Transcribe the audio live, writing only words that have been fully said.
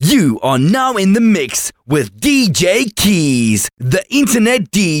You are now in the mix with DJ Keys, the internet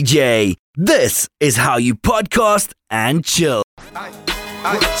DJ. This is how you podcast and chill.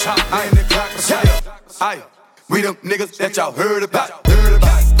 We them niggas that y'all heard about. Pull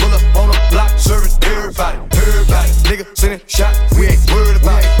up on the block, serving everybody. Nigga sending shots, we ain't worried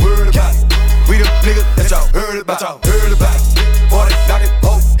about it. We them niggas that y'all heard about. Boy, they knock it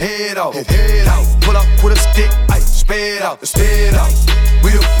whole head off. Pull up with a stick, sped out. We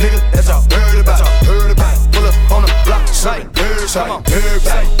them niggas that y'all heard about. Pull up on the block, say everybody.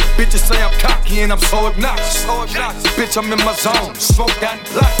 Bitches say I'm cocky and I'm so obnoxious. Bitch, I'm in my zone, smoke that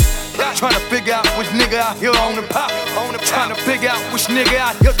black. Tryna figure out which nigga out here on the pop. Tryna figure out which nigga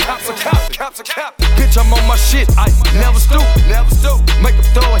out here cops a cop. Bitch, I'm on my shit, I never stoop. Make him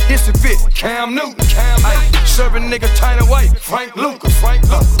throw a hissy fit, Cam Newton. Serving nigga China White, Frank Lucas.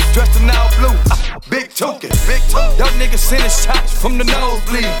 Dressed in all blue, big token. Y'all niggas sending shots from the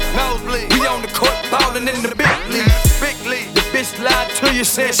nosebleed. We on the court ballin' in the big league. The bitch lied to you,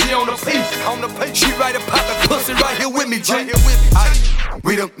 said she on the piece. She right up out the pussy right here with me, G.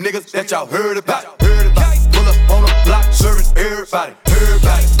 We them niggas that y'all heard about. Pull up on the block, serving everybody.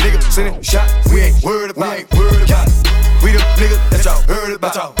 Niggas sending shots, we ain't worried about it. We them niggas that y'all heard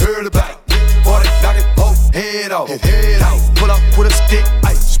about. Boy, they knock it whole head off. Pull up with a stick,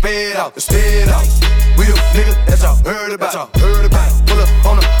 sped out. We them niggas that y'all heard about. Pull up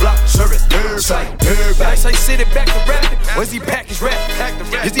on the block, serving everybody. They say sit it back to rapping. Where's he back his rapping?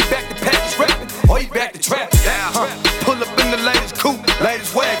 Is he back to pack his rapping? Or he back to trapping? Pull up in the latest coupe,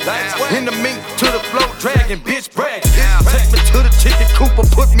 latest wagon. In the mink to the flow, dragging, bitch bragging. Take me to the chicken coop or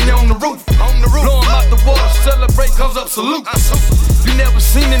put me on the roof. Blow him out the water, celebrate, comes up, salute. You never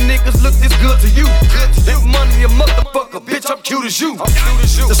seen the niggas look this good to you. If money a motherfucker, bitch, I'm cute as you.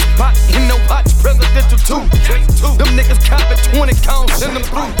 The spot in the watch, presidential too. Them niggas copping 20 counts, send them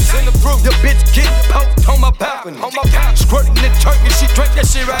through. Your bitch getting poked on my balcony. Squirting the turkey, she drank that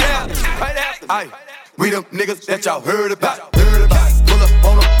shit right after. We them niggas that y'all heard about. Pull up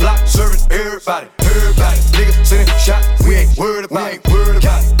on the block, serving everybody. Niggas sending shots, we ain't worried about it.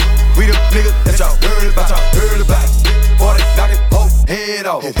 We them niggas that y'all heard about. Boy, they knock it whole head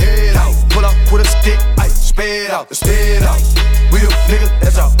off. Pull up with a stick, sped out. We them niggas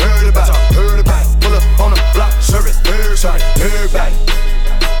that y'all heard about. Pull up on the block, serving everybody.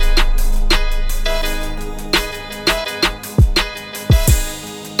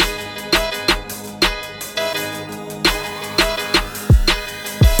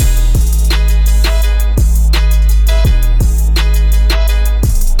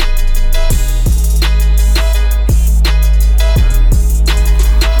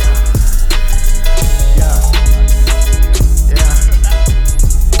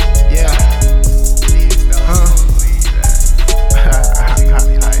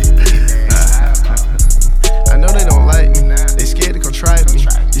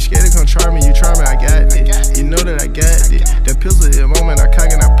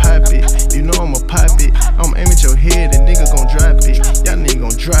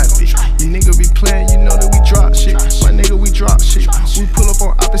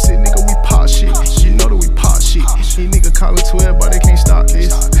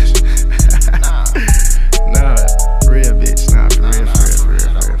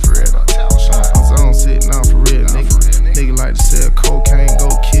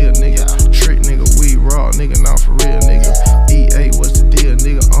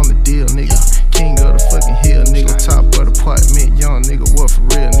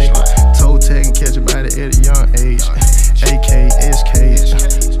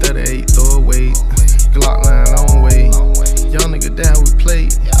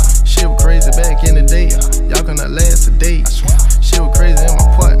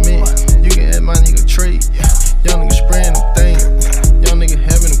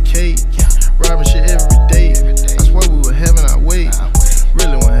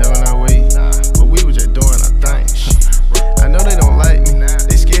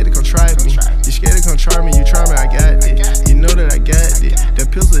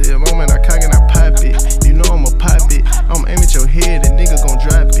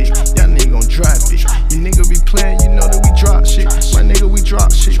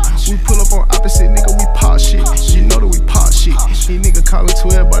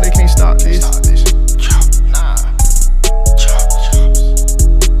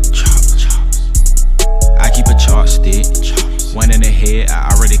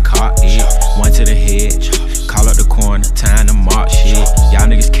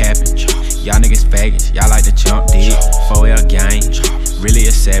 Y'all niggas faggots, y'all like to jump dick. 4L gang, really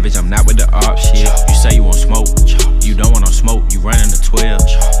a savage, I'm not with the op shit. You say you want smoke, you don't want no smoke, you running the 12.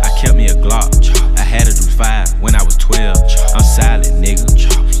 I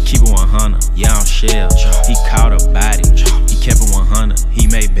shell. He caught a body, he kept it 100, he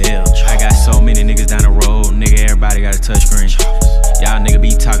made bail. I got so many niggas down the road, nigga, everybody got a touchscreen. Y'all nigga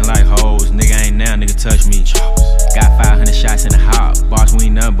be talking like hoes, nigga ain't now, nigga touch me. Got 500 shots in the hot box, we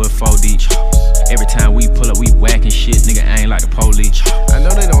ain't nothing but 4 deep. Every time we pull up, we whacking shit, nigga ain't like the police. I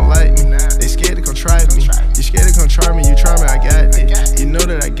know they don't like me, they scared to come try me. You scared to come try me, you try me, I got it. You know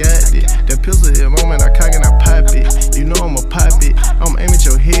that I got it. That pistol at the moment, I cock and I pop it. You know I'ma pop it. I'm aiming at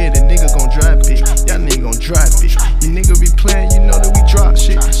your head, and nigga gon' drop it. Y'all nigga gon' drop it. You nigga be playing, you know that we drop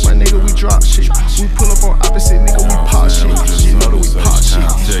shit. My nigga, we drop shit. We pull up on opposite, nigga, we pop shit. You know that we pop shit.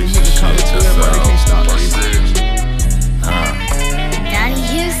 You nigga call it 12, but they can't stop it. Donnie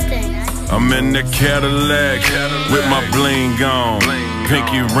Houston. I'm in the Cadillac with my bling on,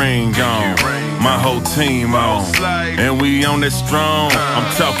 pinky ring on, my whole team on, and we on that strong. I'm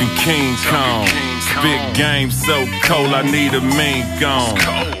talking King Kong, spit game so cold I need a mink on.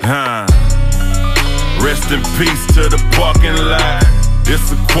 Rest in peace to the parking lot.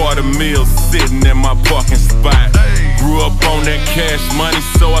 It's a $250,000 sitting in my parking spot. Grew up on that cash money,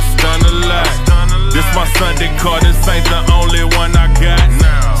 so I stun a lot. This my Sunday car, this ain't the only one I got.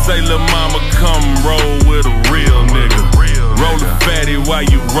 Say lil' mama, come roll with a real nigga. Roll a fatty while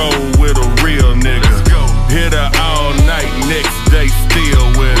you roll with a real nigga. Hit her all night, next day still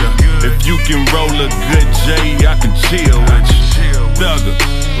with her. If you can roll a good J, I can chill with you. Thugger,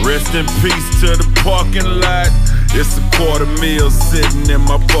 rest in peace to the parking lot. It's a $250,000 sitting in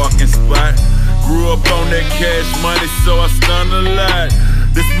my parking spot. Grew up on that cash money, so I stun a lot.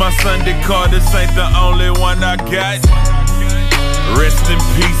 This my Sunday car, this ain't the only one I got. Rest in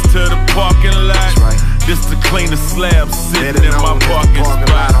peace to the parking lot. This the cleanest slab sitting in my parking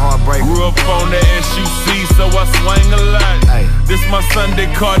spot. Grew up on the SUC, so I swing a lot. This my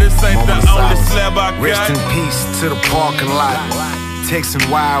Sunday car, this ain't the only slab I got. Rest in peace to the parking lot. Texting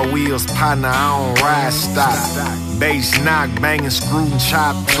wild wheels, partner, I don't ride stock. Bass knock, banging, screw and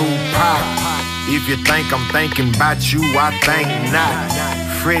chop, 2 pop. If you think I'm thinking about you, I think not.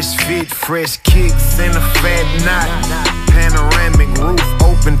 Fresh fit, fresh kicks and a fat knot. Panoramic roof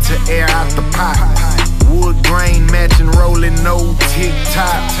open to air out the pot. Wood grain matching rolling, no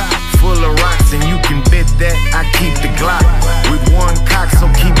tick-tock. Full of rocks and you can bet that I keep the Glock. With one cock, so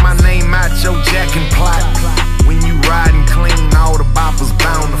keep my name out your jack and plot. When you riding clean, all the boppers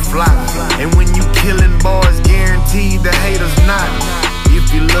bound to fly. And when you killing boys, guaranteed the haters not.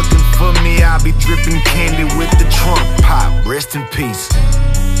 If you looking for me, I'll be dripping candy with the trunk pop. Rest in peace.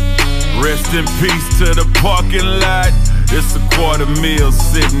 Rest in peace to the parking lot. It's a $250,000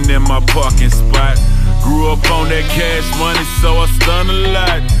 sitting in my parking spot. Grew up on that cash money, so I stun a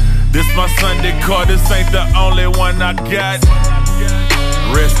lot. This my Sunday car, this ain't the only one I got.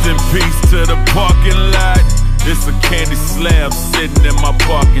 Rest in peace to the parking lot. It's a candy slab sitting in my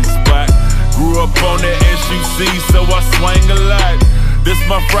parking spot. Grew up on that SUC, so I swing a lot. This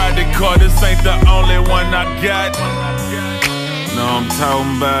my Friday car, this ain't the only one I got. No, I'm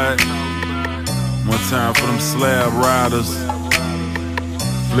talking about one time for them slab riders.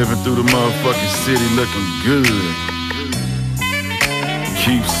 Flipping through the motherfucking city looking good.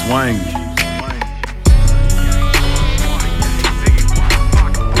 Keep swinging.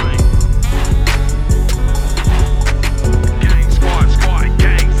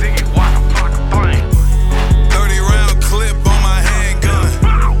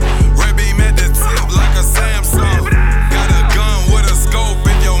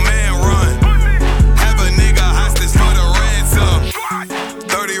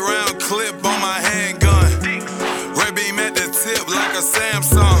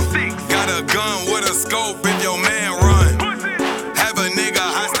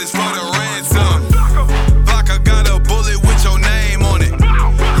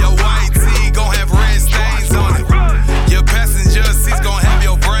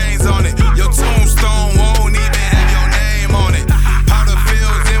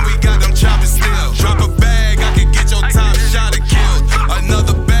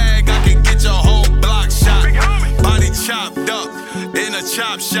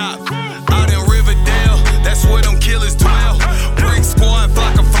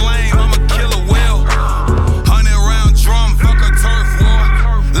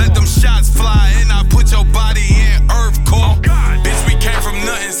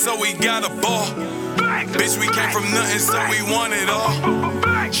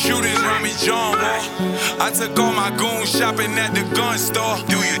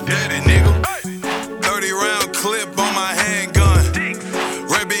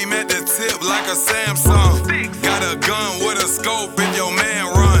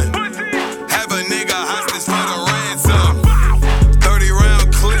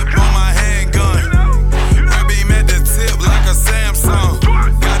 Gun.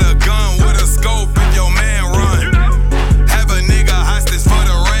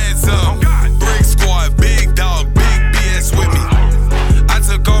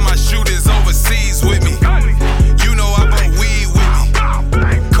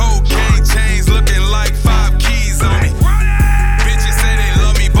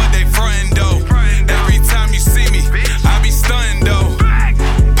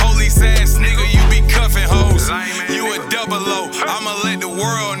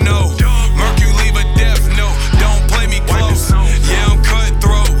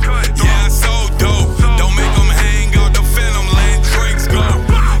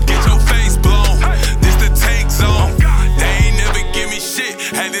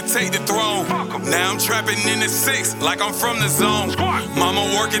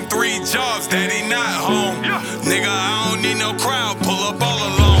 working 3 jobs, daddy not home. Nigga, I don't need no crowd, pull up all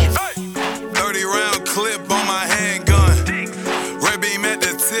alone. 30 round clip on my handgun. Red beam at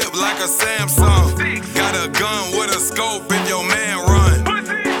the tip like a Samsung. Got a gun with a scope if your man run.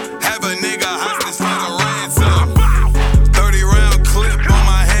 Have a nigga hostage for the ransom. 30 round clip on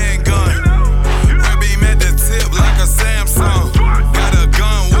my handgun. Red beam at the tip like a Samsung. Got a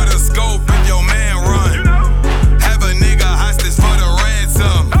gun with a scope if your man run. Have a nigga hostage for the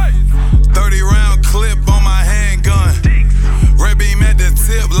ransom. 30 round clip on my handgun. Red beam at the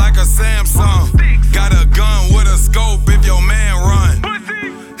tip like a Samsung. Got a gun with a scope if your man run.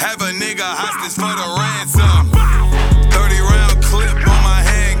 Have a nigga hostage for the ransom. 30 round clip on my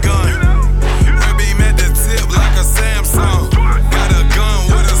handgun. Red beam at the tip like a Samsung. Got a gun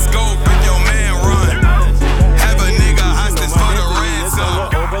with a scope if your man run. Have a nigga hostage for the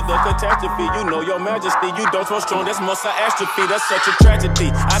ransom. Over the catastrophe, you know your majesty. You don't so strong, that's muscle astrophy. That's such a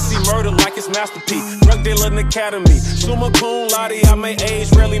tragedy. I see murder like it's masterpiece. Drug dealer in the academy. Summa cum laude, I made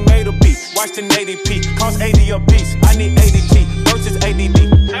age, rarely made a beat. Watched an 80p, cost 80 a piece. I need ADT versus ADD.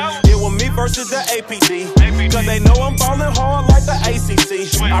 It was me versus the APC. Cause they know I'm ballin' hard like the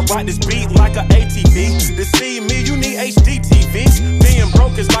ACC. I ride this beat like a ATV. To see me, you need HD TVs. Being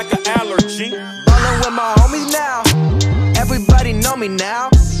broke is like an allergy. Ballin' with my homies now. Everybody know me now,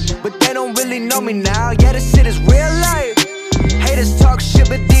 but they don't really know me now. Yeah, this shit is real life. Haters talk shit,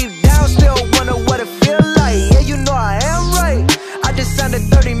 but deep down still wonder what it feel like. Yeah, you know I am right. I just signed a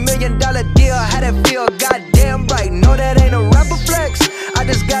 $30 million deal. How that feel? Goddamn right. No, that ain't a rapper flex. I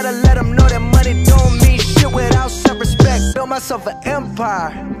just gotta let them know that money don't mean shit without self-respect. Built myself an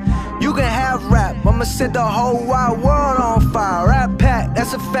empire. You can have rap, I'ma set the whole wide world on fire. Rap pack,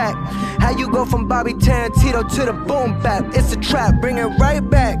 that's a fact. How you go from Bobby Tarantino to the boom bap? It's a trap, bring it right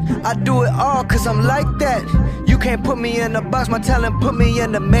back. I do it all cause I'm like that. You can't put me in a box, my talent put me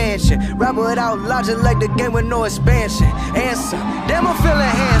in the mansion. Rap without logic like the game with no expansion. Answer, damn I'm feeling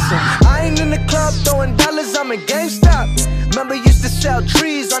handsome. I ain't in the club throwing dollars, I'm in GameStop. Remember used to sell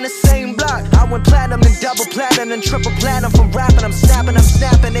trees on the same block. I went platinum and double platinum and triple platinum from rapping. I'm snapping,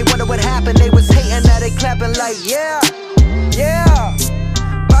 they wonder what happened. They was hating, now they clapping like yeah, yeah.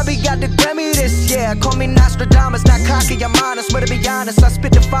 Bobby got the Grammy this year. Call me Nostradamus, not cocky, I'm honest. But to be honest, I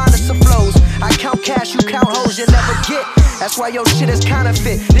spit the finest of flows. I count cash, you count hoes, you never get. That's why your shit is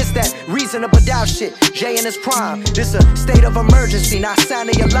counterfeit. This that reasonable doubt shit. Jay in his prime. This a state of emergency, not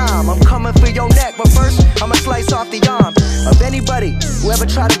sounding the alarm. I'm coming for your neck, but first I'ma slice off the arm of anybody who ever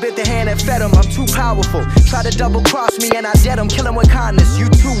tried to bit the hand that fed him. I'm too powerful. Try to double cross me and I dead him. Kill him with kindness. You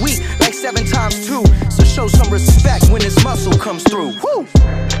too weak, like 7 times 2. So show some respect when this muscle comes through. Woo!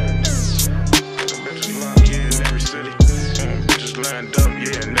 Lined up,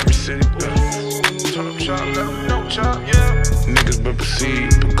 yeah, in every city. Top shot, let them know, chop, yeah. Niggas but proceed,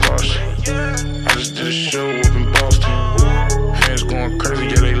 precaution. I just did a show up in Boston. Fans going crazy,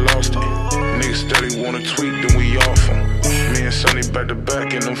 yeah, they lost it. Niggas steady wanna tweet, then we off them. Me and Sonny back to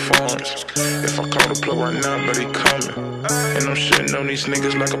back in them foreigns. If I call the plug right now, bet he coming. And I'm shitting on these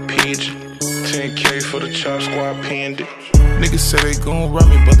niggas like a pigeon. 10K for the chop squad pinned it. Niggas say they gon' run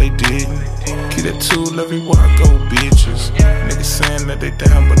me, but they didn't. Keep that tool everywhere I go, bitches. Niggas saying that they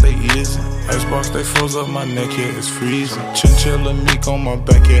down, but they isn't. Icebox, they froze up my neck, yeah, it's freezing. Chinchilla meek on my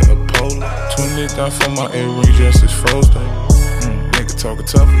back, yeah, a polo. 20 down for my earring, just it's frozen. Nigga talking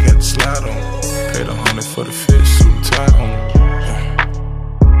tough, we had to slide on. Paid 100 for the fit, suit tight on.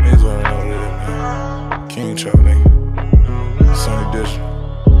 Niggas already know that, man. King Chop, nigga. Sonny Dish.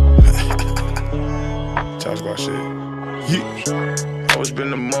 Talk about shit. Yeah. Always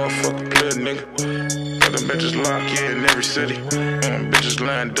been the motherfucking player, nigga. Got them bitches locked, yeah, in every city. Bitches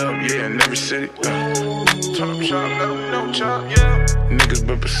lined up, yeah, in every city. Top shot, let them know, chop, yeah. Niggas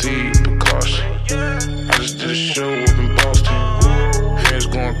but proceed, precaution. I just did a show up in Boston. Fans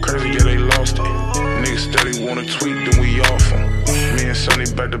going crazy, yeah, they lost it. Niggas steady wanna tweet, then we off them. Me and Sonny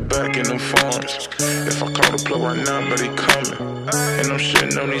back to back in them foreigns. If I call the plug right now, bet he coming. And I'm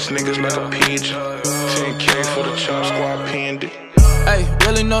shitting on these niggas like a pigeon. 10K for the chop squad pinned it. Hey,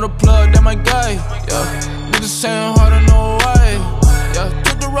 really know the plug, that my guy. Yeah, niggas saying harder, no way. Yeah,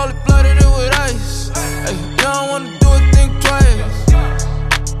 took the roller, flooded it with ice. Hey, you don't wanna do it, think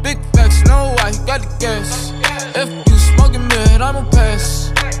twice. Big facts, no white, got the gas. If you smoking mid, I'ma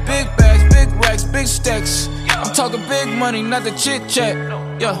pass. Big bags, big racks, big stacks. I'm talking big money, not the chit chat.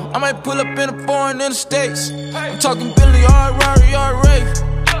 Yeah, I might pull up in a foreign in the States. I'm talking Billy, Rari, Ray.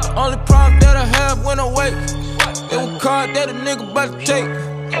 The only problem that I have when I wake, it was card that a nigga about to take.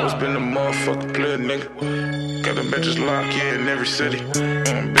 Always been a motherfucker player, nigga. Got them bitches locked, yeah, in every city.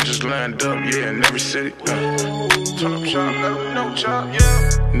 Bitches lined up, yeah, in every city. Top shop, no chop, yeah.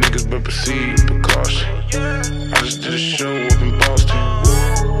 Niggas but proceed, precaution. I just did a show up in Boston.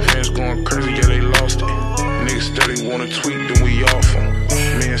 Fans going crazy, yeah, they lost it. Niggas steady wanna tweet, then we off them.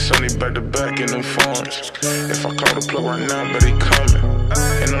 Me and Sonny back to back in them foreigns. If I call the plug right now, bet they coming.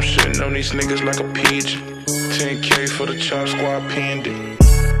 And I'm shitting on these niggas like a pigeon. 10K for the Chop Squad P&D.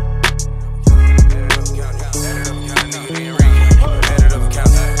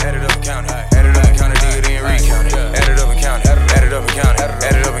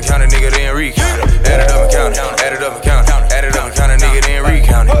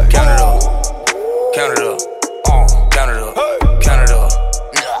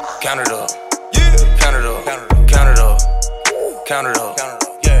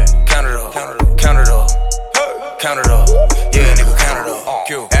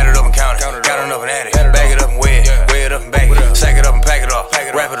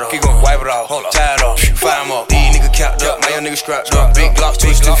 Strapped up, big glocks,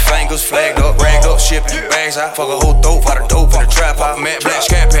 twisted fingers, flagged up, ragged up, shipping bags. I fuck a whole throat, fight a dope in the trap. Pop a matte black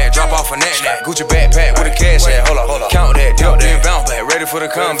scat pad, drop off a net. Gucci backpack with a cash at. Hold up, count that, dip, then bounce back, ready for the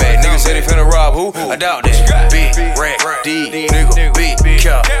comeback. Niggas said they finna rob who? I doubt that. Big rack, D, nigga, big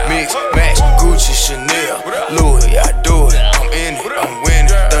cap, mix, max, Gucci, Chanel, Louis, I do it. I'm in it, I'm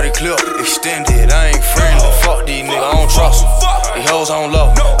winning. 30 clip, extended, I ain't friendly. Fuck these niggas, I don't trust them. These hoes I don't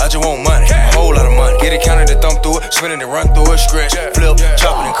love, I just want money, a whole lot of money. Get it counted and thumb through it, spin it and run through it, stretch, flip,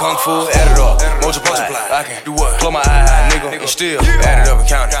 chopping and kung fu, add it up, multiply. I can do what? Blow my eye, nigga, and still add it up and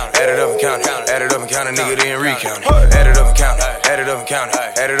count it, add it up and count it, add it up and count it, nigga, then recount it. Add it up and count it, add it up and count it,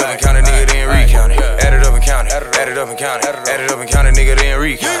 add it up and count it, nigga, then recount it. Add it up and count it, add it up and count it, add it up and count it, nigga, then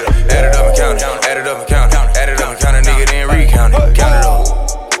recount it. Add it up and count it, add it up and count it, add it up and count it, nigga, then recount it. Count it up,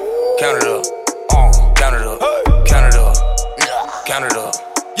 count it up, count it up, count it up, count it up,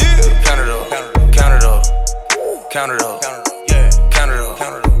 count it up, count it up, count it up, yeah, count it up,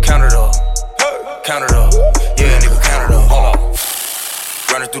 count it up, count it up, yeah, nigga, count it up. Hold up.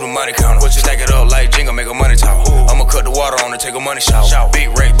 Running through the money counter, stack it up like Jenga, make a money talk. I'ma cut the water on and take a money shower. Big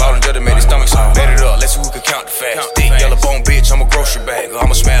rake, ballin' just to make his stomach soft. Bet it up, let's see who can count the fast. Thick yellow bone bitch, I'm a grocery bag.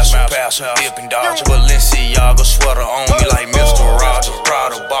 I'ma smash some pass, dip and dodge. Balenciaga sweater on me like Mr. Rogers.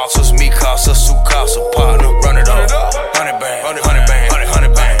 Prada boxers, me casa, su casa, partner. Run it up, 100 bands, 100 bands,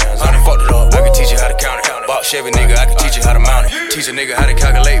 100 bands. I done fucked it up, I can teach you how to count it. Box Chevy nigga, I can teach you how to mount it. Teach a nigga how to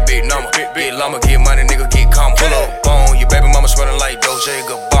calculate big number. Big llama, get money, nigga, get calm. Pull up, bone, your baby mama smelling like Dolce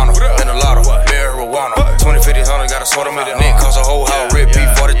Gabbana. And a lot of marijuana. 20, 50, 100, got a sort of minute. Nigga cost a whole house, rip beef,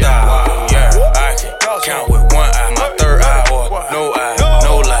 40,000. Yeah, I can count with one eye, my third eye, or no eye,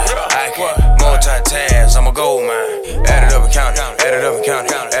 no lie. I can multitask, I'm a gold mine. Add it up and count it, add it up and count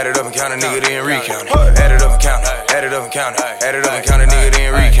it, add it up and count it, nigga, then recount it. Add it up and count it, add it up and count it, add it up and count it, nigga,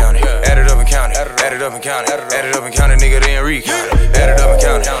 then recount it. Add it up and count it, add it up and count it, add it up and count it, nigga, then recount it. Add it up and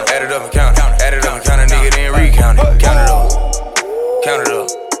count it, add it up and count it, add it up and count it, nigga, then recount it. Count it up, count it up,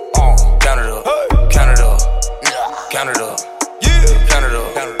 count it up, count it up, count it up, count it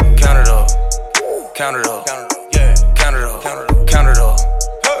up, count it up, count it up, yeah, count it up, count it up,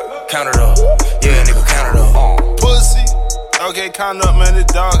 count it up, yeah, nigga, count it up. Pussy, okay, count up, man. This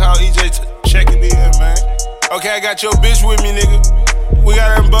dog, how EJ checking in, man. Okay, I got your bitch with me, nigga. We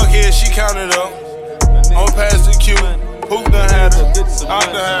got her in Buckhead, she counted up. I'ma pass the Q. Hoop done had her, out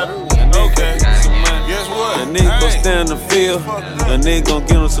done had her. Okay, guess what? That nigga gon' stand in the field. That nigga gon'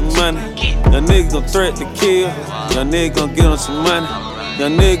 give him some money. That nigga gon' threat to kill. That nigga gon' give him some money.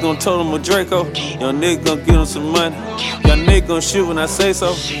 That nigga gon' told him a Draco. Young nigga gon' give him some money. Young nigga gon' shoot when I say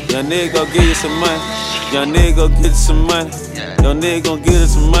so. Young nigga gon' give you some money. Young nigga gon' get you some money. Young nigga gon' get you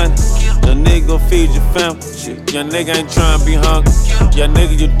some money. Young nigga gon' feed your family. Shit, young nigga ain't tryna be hungry. Young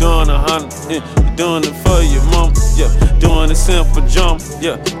nigga, you doing 100. Yeah, you doing it for your mama. Yeah, doing it simple jump.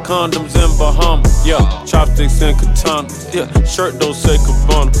 Yeah, condoms in Bahamas. Yeah, chopsticks and katana. Yeah, shirt don't say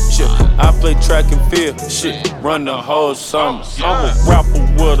cabana. Shit, I play track and field. Shit, run the whole summer. I'm a rapper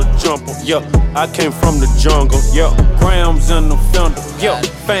with a jumper. Yeah, I came from the jungle. Yeah, grams in the fender. Yeah,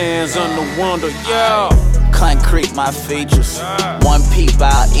 fans in the wonder. Yeah. Concrete my features. One peep,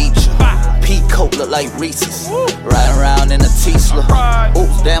 I'll eat you. Pete coat look like Reese's. Riding around in a Tesla.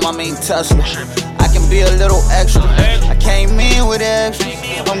 Oops, damn, I mean Tesla. I can be a little extra. I came in with extra.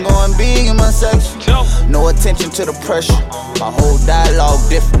 I'm going big in my section. No attention to the pressure. My whole dialogue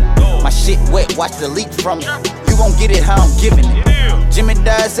different. My shit wet, watch the leak from it. You gon' get it how I'm giving it. Jimmy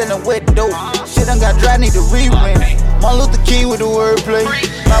died selling wet dope. Shit done got dry, need to re-ring. Martin Luther King with the wordplay.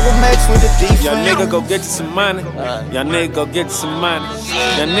 Malcolm X mixed with the D. Young nigga go get you some money. Young nigga go get you some money.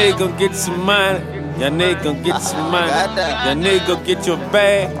 Young nigga go get you some money. Young nigga gon' get you some money. Young nigga go get you a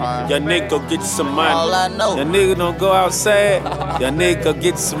bag. Young nigga go get you some money. Young nigga don't go outside. Young nigga go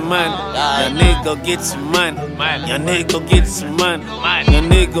get you some money. Young nigga go get some money. Young nigga go get you some money. Young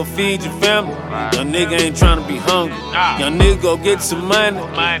nigga go feed your family. Young nigga ain't tryna be hungry. Young nigga go get some money.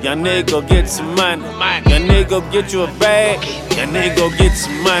 Young nigga go get some money. Young nigga go get you a bag. Young nigga go get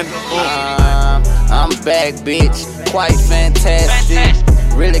some money. I'm back, bitch. Quite fantastic.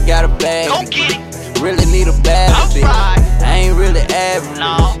 Really got a bag. Really need a bad bitch. I ain't really average.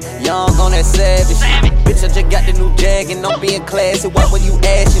 Young on that savage. Bitch, I just got the new Jag and I'm being classy. Why would you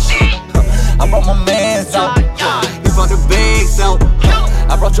ask and shit? I brought my mans out. He brought the bags out.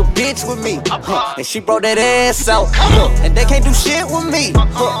 I brought your bitch with me. And she brought that ass out. And they can't do shit with me.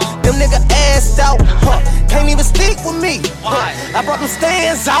 Them nigga assed out. Can't even stick with me. I brought them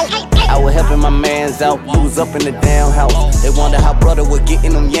stands out. I was helping my mans out. We was up in the damn house. They wonder how brother was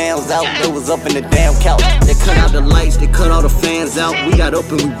getting them yams out. They was up in the damn couch. They cut out the lights, they cut all the fans out. We got up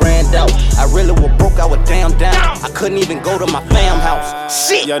and we ran out. I really was broke, I was damn down. I couldn't even go to my fam house.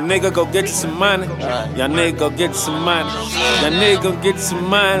 Shit. Young nigga go get you some money. Young nigga go get you some money. Young nigga go get you some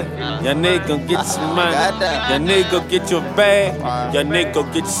money. Young nigga go get you some money. Young nigga go get you a bag. Young nigga go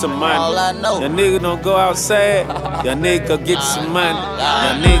get you some money. Young nigga don't go outside. Young nigga go get you some money.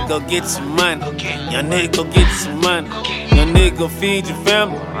 Young nigga go get some money. Young nigga go get some money. Young nigga go feed your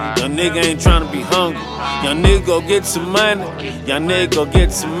family. Young nigga ain't tryna be hungry. Young nigga go get some money. Young nigga go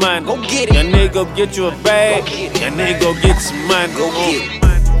get some money. Go get it. Young nigga go get you a bag. Young nigga go get some money. Go get it.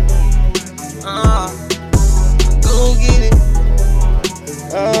 Go get it.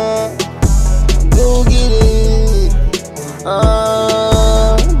 Go get it.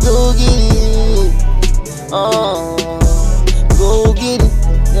 Go get it. Go get it.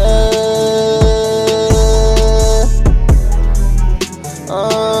 Yeah.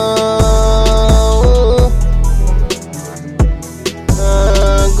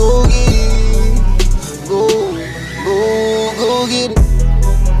 Go get it. Go get it.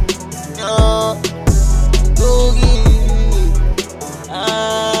 Go get it.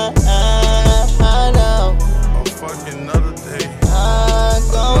 I know. A fucking another day.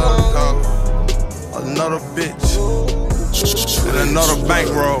 Another call. Another bitch. And another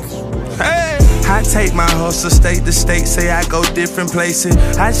bankroll. Hey! I take my hustle state to state, say I go different places.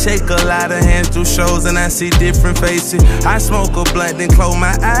 I shake a lot of hands through shows and I see different faces. I smoke a blunt then close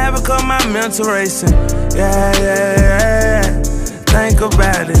my eye because my mental racing. Yeah. Think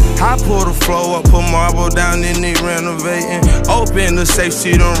about it. I pull the floor up, put marble down, then they renovating. Open the safe,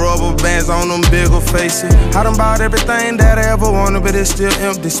 see them rubber bands on them bigger faces. I done bought everything that I ever wanted, but it's still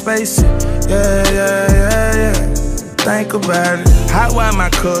empty spaces. Yeah. Think about it. I wipe my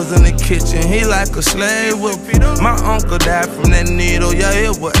cousin in the kitchen, he like a slave whip. My uncle died from that needle, yeah,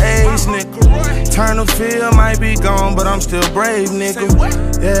 it was AIDS, nigga. Turn the field might be gone, but I'm still brave, nigga.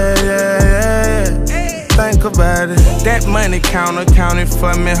 Yeah. Think about it. That money counted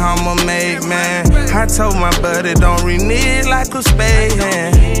for me, I'm a made man. I told my buddy don't renege like a spade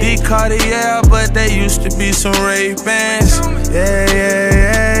hand. These Cartier, but they used to be some Ray-Bans.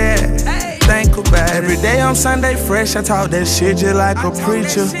 Yeah. Think about it. Every day I'm Sunday fresh, I talk that shit just like a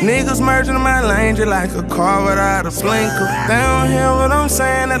preacher. Niggas merging in my lane just like a car without a blinker. They don't hear what I'm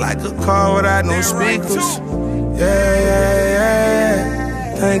saying, they like a car without no speakers. Yeah.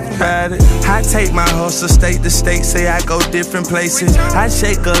 Think about it. I take my hustle state to state, say I go different places. I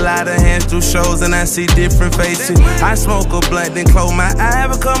shake a lot of hands through shows and I see different faces. I smoke a blunt then close my eye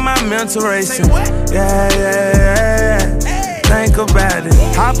because my mental racing. Yeah. Think about it.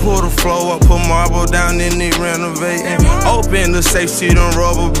 I pull the floor up, put marble down, then they renovating. Open the safe, see them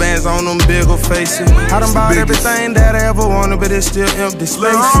rubber bands on them bigger faces. I done bought everything that I ever wanted, but it's still empty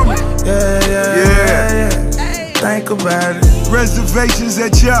spaces. Yeah. Think about it. Reservations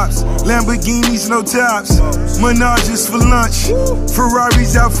at Chops, Lamborghinis, no tops. Menages for lunch,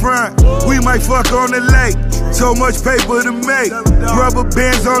 Ferraris out front. We might fuck on the lake, so much paper to make. Rubber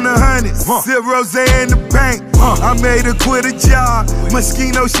bands on the hundreds, sip rosé in the paint. I made her quit a job.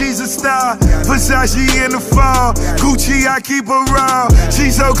 Moschino, she's a star. Versace in the fall. Gucci, I keep her raw.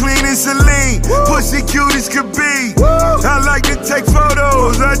 She's so clean and Celine. Pussy cute as could be. I like to take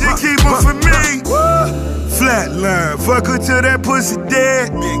photos, I just keep them for me. Flatline, fuck her till that pussy dead.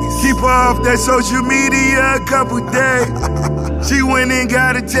 Keep her off that social media a couple days. She went and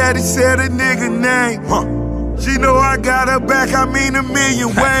got a tatty, said a nigga name. She know I got her back, I mean a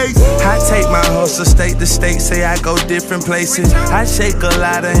million ways. I take my hustle state to state, say I go different places. I shake a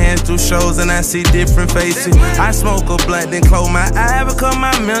lot of hands through shows and I see different faces. I smoke a blunt, then close my eye, because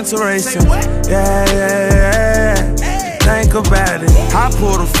my mental racing. Yeah. Think about it. I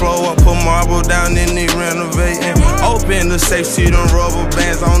pull the floor up, put marble down, then they renovating. Open the safe, see them rubber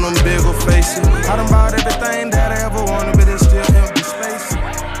bands on them bigger faces. I done bought everything that I ever wanted, but it's still empty space.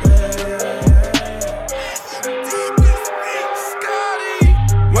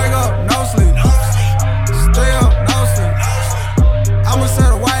 Wake up, no sleep. Stay up, no sleep. I'ma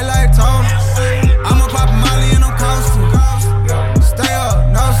set a white light tone. I'ma pop a molly and I'm constant. Stay up,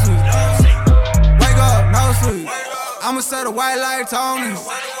 no sleep. Wake up, no sleep. I'ma set a white light tone.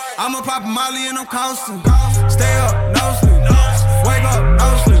 I'ma pop a molly and I'm constant. Stay up, no sleep. Wake up, no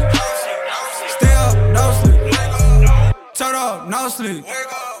sleep. Stay up, no sleep. Turn up, no sleep.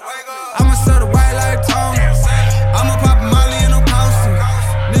 I'ma set a white light tone. I'ma pop a molly and I'm constant.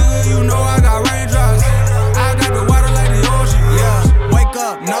 Nigga, you know I got raindrops. I got the water like the ocean. Yeah, wake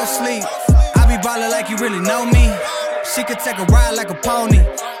up, no sleep. I be ballin' like you really know me. She could take a ride like a pony,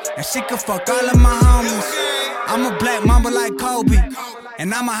 and she could fuck all of my homies. I'm a black mamba like Kobe,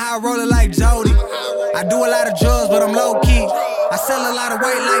 and I'm a high roller like Jody. I do a lot of drugs, but I'm low key. I sell a lot of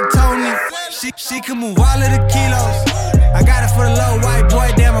weight like Tony. She can move all of the kilos. I got it for the low white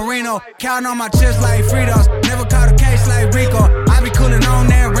boy, Dan Marino. Counting on my chips like Fritos. Never caught a case like Rico. I be cooling on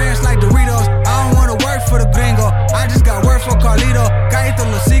that ranch like Doritos. I don't wanna work for the gringo. I just got work for Carlito. Caíto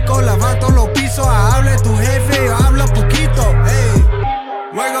los hocico, levanto los pisos. Hable tu jefe, yo hablo poquito. Hey,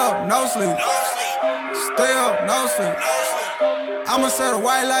 wake up, no sleep. Stay up, no sleep. I'ma set a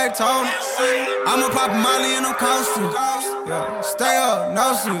white light tone. I'ma pop a molly and I'm constant. Yeah. Stay up,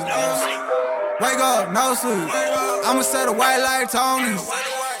 no sleep. Wake up, no sleep. I'ma set a white light tone.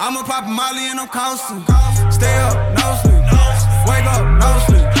 I'ma pop a molly and I'm constant. Stay up, no sleep. Wake up, no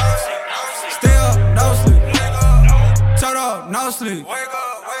sleep. Stay up, no sleep. Turn up, no sleep.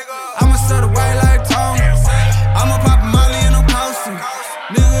 I'ma set a white light tone. I'ma pop a molly and I'm constant.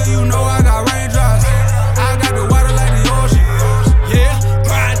 Nigga, you know I got raindrops. I got the water like the ocean. Yeah,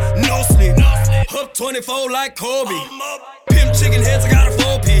 grind, no sleep. Up 24 like Kobe. Pimp chicken heads, I got a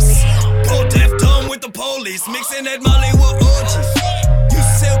 4-piece. Go deaf dumb with the police. Mixing that molly with orgies. You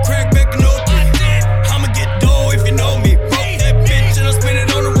sell crack back in 03. I'ma get dough if you know me. Broke that bitch and I spin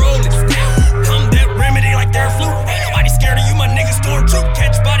it on the rollers. I'm that remedy like their flu. Ain't nobody scared of you, my niggas storm troop.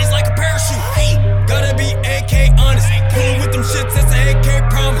 Catch bodies like a parachute. Hey, gotta be AK honest. Pulling with them shits, that's an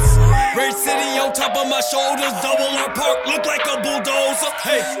AK promise. Red City on top of my shoulders. Double R Park, look like a bulldozer.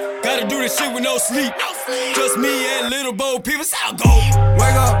 Hey, gotta do this shit with no sleep. Just me and Little Bo Peepers, I'll go.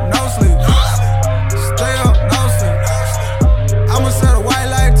 Wake up, no sleep. Stay up, no sleep. I'ma set a white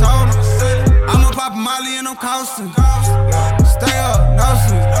light tone. I'ma pop a molly and I'm constant. Stay up, no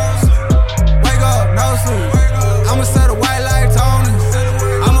sleep. Wake up, no sleep. I'ma set a white light tone.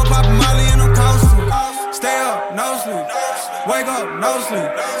 I'ma pop a molly and I'm constant. Stay up, no sleep. Wake up, no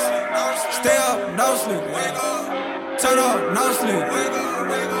sleep. Stay up, no sleep. Turn up, no sleep.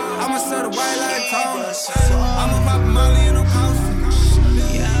 I'ma set a white light tone. I'ma pop a molly and I'm constant.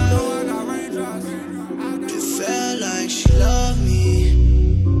 Felt like she loved me.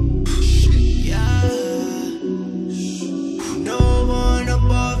 Yeah. No one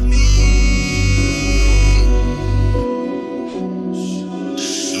above me.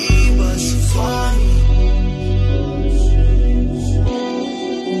 She was for me.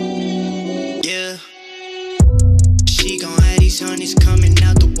 Yeah. She gon' have these honeys coming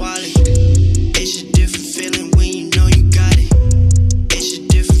out the wallet. It's a different feeling when you know you got it. It's a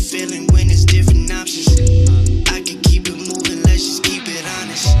different feeling when it's different options.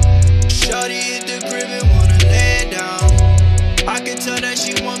 Shawty hit the crib and wanna lay down. I can tell that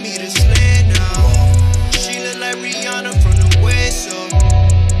she want me to slay now. She look like Rihanna from the West, so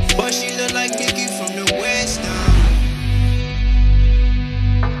but she look like Nicki from the West now.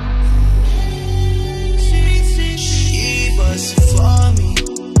 She was for me.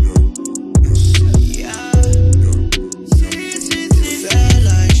 Yeah. Felt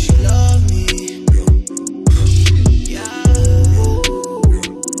like she loved me.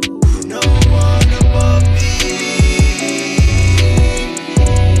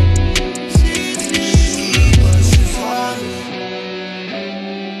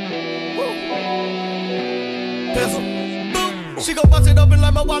 She gon' bust it open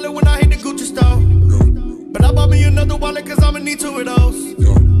like my wallet when I hit the Gucci store. But I bought me another wallet cause I'ma need 2 of those.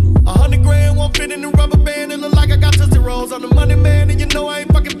 100 grand won't fit in the rubber band. It look like I got Tootsie Rolls. I'm the money man and you know I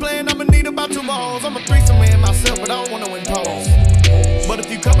ain't fucking playing. I'ma need about 2 more hoes. I'm a threesome man myself but I don't wanna impose. But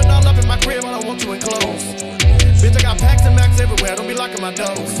if you coming all up in my crib I don't want you enclosed. everywhere, don't be locking my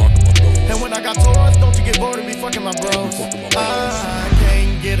doors. And when I got tours, don't you get bored of me fucking my bros. I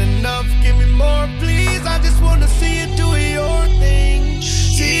can't get enough, give me more, please. I just wanna see you do your thing.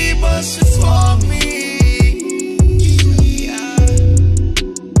 She busted for me.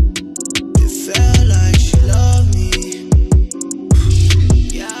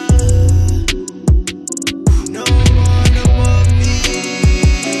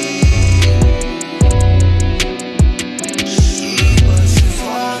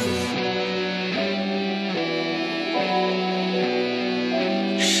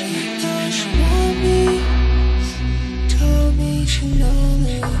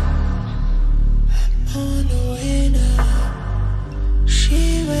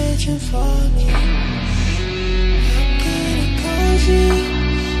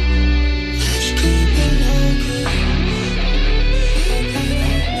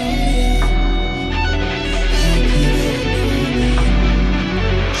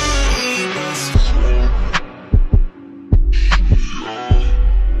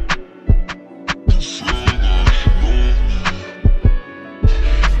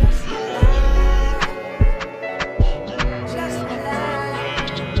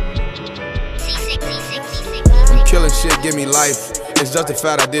 Give me life, it's just the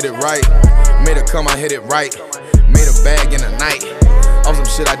fact I did it right. Made her come, I hit it right. Made a bag in a night. On some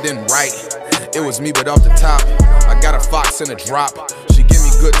shit I didn't write. It was me, but off the top, I got a fox in a drop. She give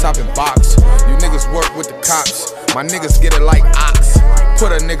me good top and box. You niggas work with the cops. My niggas get it like ox.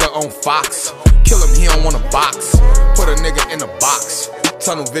 Put a nigga on Fox. Kill him, he don't want a box. Put a nigga in a box.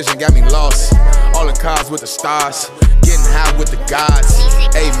 Tunnel vision got me lost. All the cars with the stars. Getting high with the gods.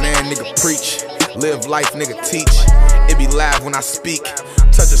 Hey man, nigga preach. Live life, nigga teach. It be live when I speak.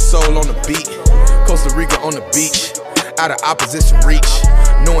 Touch a soul on the beat. Costa Rica on the beach. Out of opposition reach.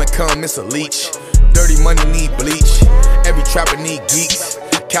 No income, it's a leech. Dirty money need bleach. Every trapper need geeks.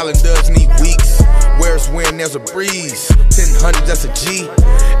 Calendars need weeks. Where's when there's a breeze. 1000, that's a G.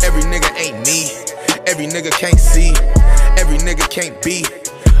 Every nigga ain't me. Every nigga can't see. Every nigga can't be.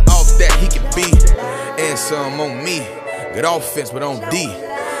 Off that he can be. And some on me. Good offense, but on D.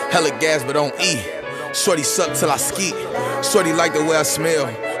 Hella gas, but on E. Shorty suck till I skeet. Shorty like the way I smell.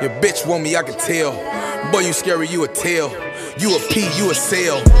 Your bitch want me, I can tell. Boy, you scary, you a tail. You a P, you a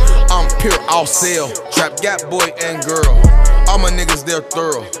sale. I'm pure, I'll sell. Trap gap boy and girl. All my niggas, they're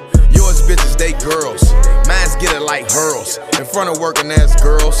thorough. Yours bitches, they girls. Mines get it like hurls. In front of working ass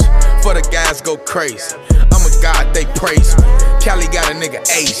girls. For the guys go crazy. I'm a god, they praise me. Cali got a nigga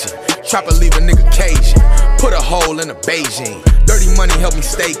Asian. Trapper leave a nigga Cajun. Put a hole in a Beijing. Dirty money help me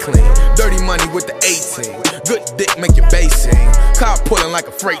stay clean. Dirty money with the 18. Good dick make your bass sing. Car pulling like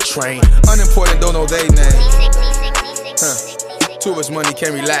a freight train. Unimportant, don't know they name. Too much money,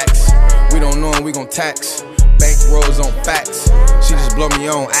 can't relax. We don't know and we gon' tax. Bank rolls on facts. She just blow me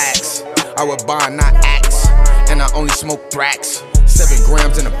on axe. I would buy, not axe. And I only smoke Thrax. 7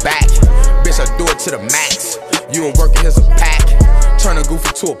 grams in the back. Bitch, I do it to the max. You a worker, here's a pack. Turn a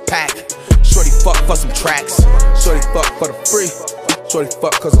goofy to a pack. Shorty fuck for some tracks. Shorty fuck for the free. Shorty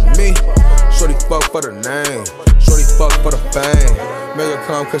fuck cause of me. Shorty fuck for the name. Shorty fuck for the fame. Make her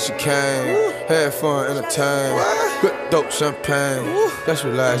come cause she came. Had fun, entertain. Good dope champagne. Just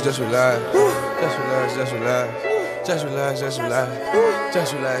relax, just relax. Just relax, just relax. Just relax, just relax.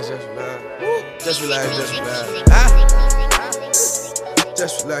 Just relax, just relax. Just relax, just relax.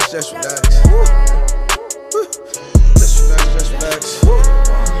 Just relax, just relax. Just relax, just relax.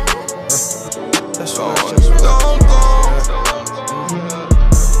 Just relax, just relax.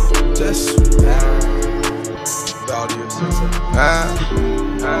 Just relax.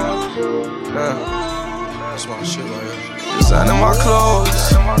 That's my shit like that. Designing my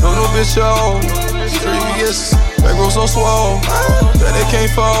clothes, no new bitch old. Previous, back roll so swole that it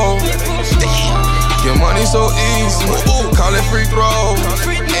can't fold. Get money so easy, call it free throw.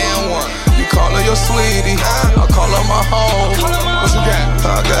 And one, you call her your sweetie, I call her my hoe. What you got?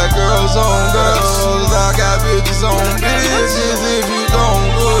 I got girls on girls, I got bitches on bitches. If you don't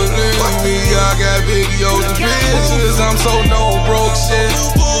believe me, I got videos of bitches. I'm so no broke shit.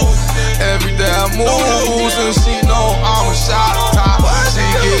 Every day I move, and she know I'm a shot top. She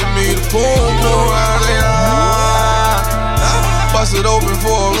give me the boom boom, bust it open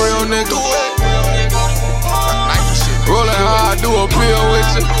for a real nigga. Rollin' hard, do a pill with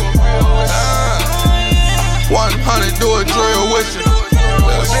you. 100, do a drill with you.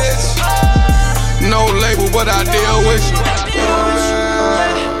 Bitch, no label, but I deal with you.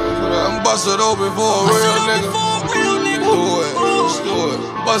 Bust it open for a real nigga. Do it, let's do it.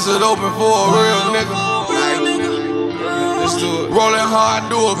 Bust it open for a real nigga. Let's do it. Rollin' hard,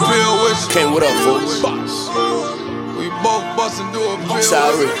 do a pill with you. Okay, what up, folks? We both bustin' do a pill.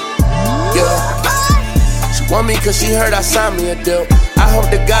 Sorry. Yeah. She want me cause she heard I signed me a deal. I hope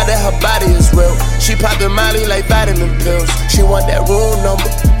to God that her body is real. She poppin' Molly like vitamin pills. She want that room number,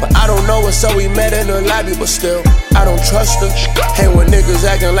 but I don't know her, so we met in the lobby, but still, I don't trust her. Hang with niggas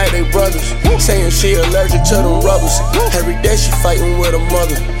acting like they brothers, saying she allergic to them rubbers. Every day she fighting with her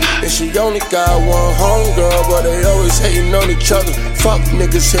mother, and she only got one homegirl, but they always hating on each other. Fuck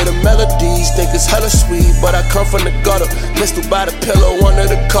niggas, hear the melodies, think it's hella sweet, but I come from the gutter. Pistol by the pillow, under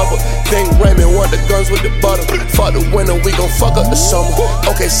the cover. Pink Raymond, want the guns with the butter. Fuck the winter, we gon' fuck up the summer.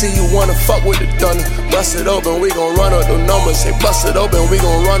 Okay, see you wanna fuck with the thunder. Bust it open, we gon' run up the numbers. Say bust it open, we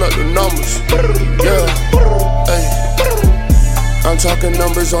gon' run up the numbers. Yeah, hey. I'm talking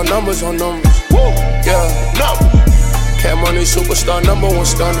numbers on numbers on numbers. Yeah, Cat Money superstar, #1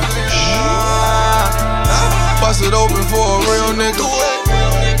 stunner. Bust it open for a real nigga.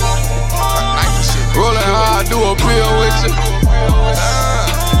 Rollin' hard, do a pill with you.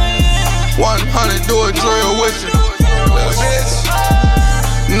 100, do a drill with you. Bitch.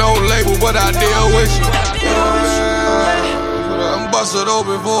 No label, but I deal with you. I'm bust it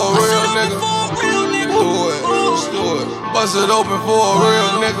open for a real nigga. Do it, let's do it. Bust it open for a real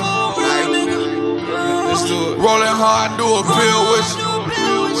nigga. Let's do it. Rollin' hard, do a pill with you.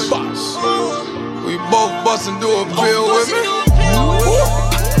 We both bustin', do a pill with me.